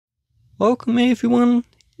Welcome everyone.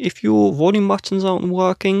 If your volume buttons aren't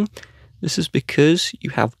working, this is because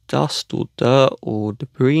you have dust or dirt or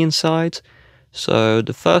debris inside. So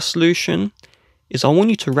the first solution is I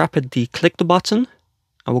want you to rapidly click the button,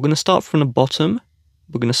 and we're going to start from the bottom.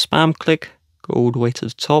 We're going to spam click, go all the way to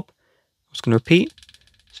the top. I'm just going to repeat.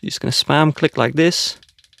 So you're just going to spam click like this,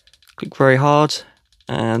 click very hard,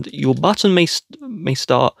 and your button may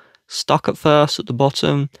start stuck at first at the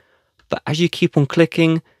bottom, but as you keep on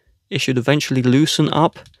clicking, it should eventually loosen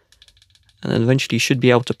up, and then eventually you should be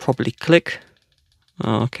able to properly click.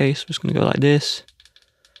 Okay, so we're just going to go like this.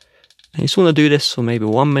 And you just want to do this for maybe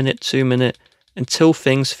 1 minute, 2 minutes, until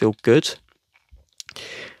things feel good.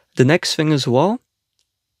 The next thing as well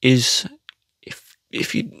is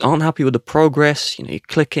if you aren't happy with the progress, you're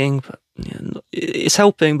clicking, but it's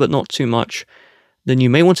helping, but not too much, then you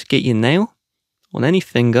may want to get your nail on any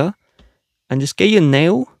finger and just get your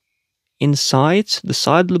nail inside the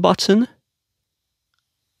side of the button.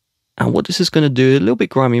 And what this is going to do, a little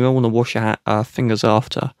bit grimy, you might want to wash your fingers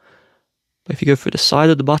after. But if you go through the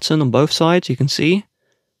side of the button on both sides, you can see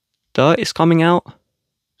dirt is coming out.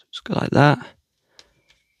 So just go like that.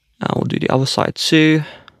 Now we'll do the other side too.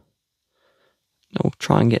 Then we'll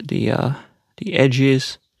try and get the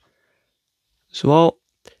edges as well.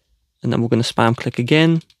 And then we're going to spam click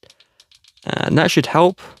again. And that should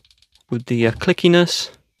help with the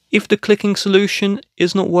clickiness. If the clicking solution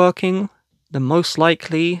is not working, then most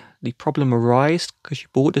likely the problem arises because you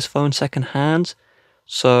bought this phone second hand.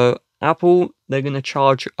 So Apple, they're going to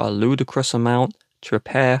charge a ludicrous amount to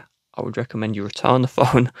repair. I would recommend you return the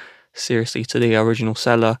phone seriously to the original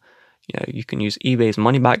seller. You can use eBay's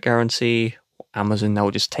money back guarantee, or Amazon,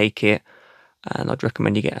 they'll just take it. And I'd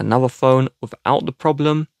recommend you get another phone without the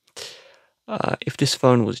problem. If this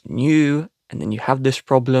phone was new and then you have this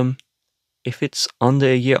problem, if it's under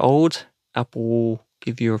a year old, Apple will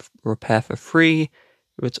give you a repair for free.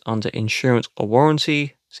 If it's under insurance or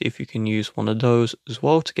warranty, see if you can use one of those as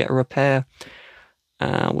well to get a repair.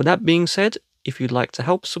 With that being said, if you'd like to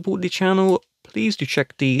help support the channel, please do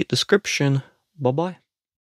check the description. Bye bye.